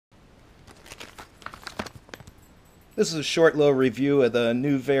This is a short little review of the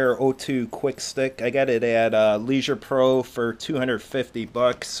Nuvair O2 Quickstick. I got it at Leisure Pro for 250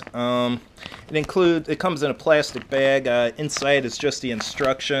 bucks. It comes in a plastic bag. Inside is just the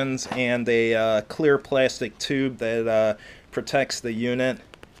instructions and a clear plastic tube that protects the unit.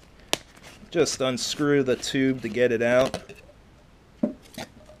 Just unscrew the tube to get it out.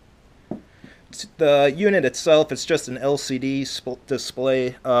 The unit itself is just an LCD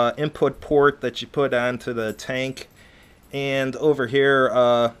display input port that you put onto the tank. And over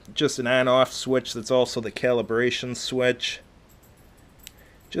here, just an on-off switch that's also the calibration switch.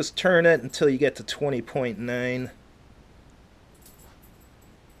 Just turn it until you get to 20.9.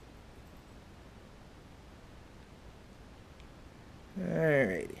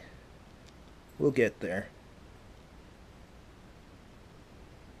 Alrighty. We'll get there.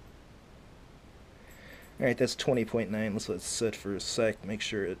 Alright, that's 20.9. Let's let it sit for a sec. Make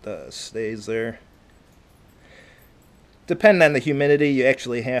sure it stays there. Depending on the humidity, you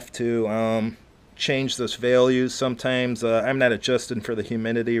actually have to change those values sometimes. I'm not adjusting for the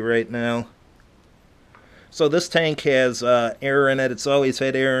humidity right now. So this tank has air in it. It's always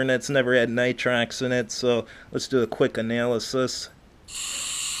had air in it. It's never had nitrox in it. So let's do a quick analysis.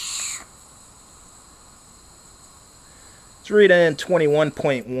 It's reading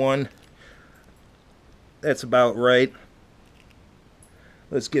 21.1. That's about right.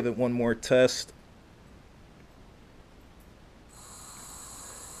 Let's give it one more test.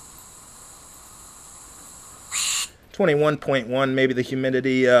 21.1. Maybe the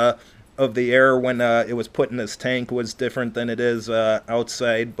humidity of the air when it was put in this tank was different than it is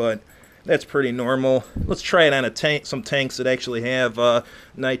outside, but that's pretty normal. Let's try it on some tanks that actually have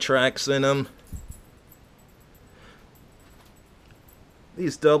nitrox in them.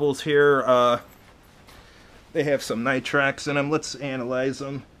 These doubles here, they have some nitrox in them. Let's analyze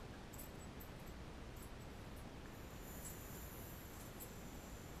them.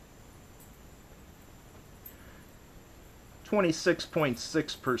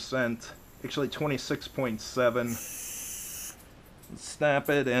 .6%, actually 26.7. Snap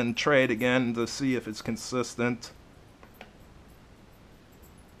it and try it again to see if it's consistent.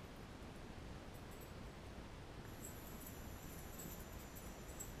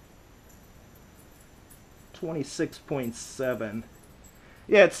 .7.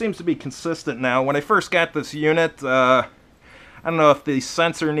 Yeah, it seems to be consistent now. When I first got this unit, I don't know if the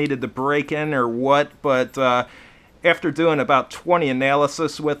sensor needed to break in or what, but after doing about 20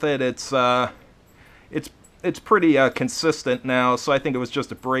 analysis with it, it's pretty consistent now. So I think it was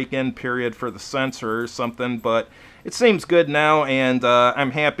just a break-in period for the sensor or something, but it seems good now, and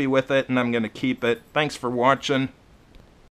I'm happy with it, and I'm going to keep it. Thanks for watching.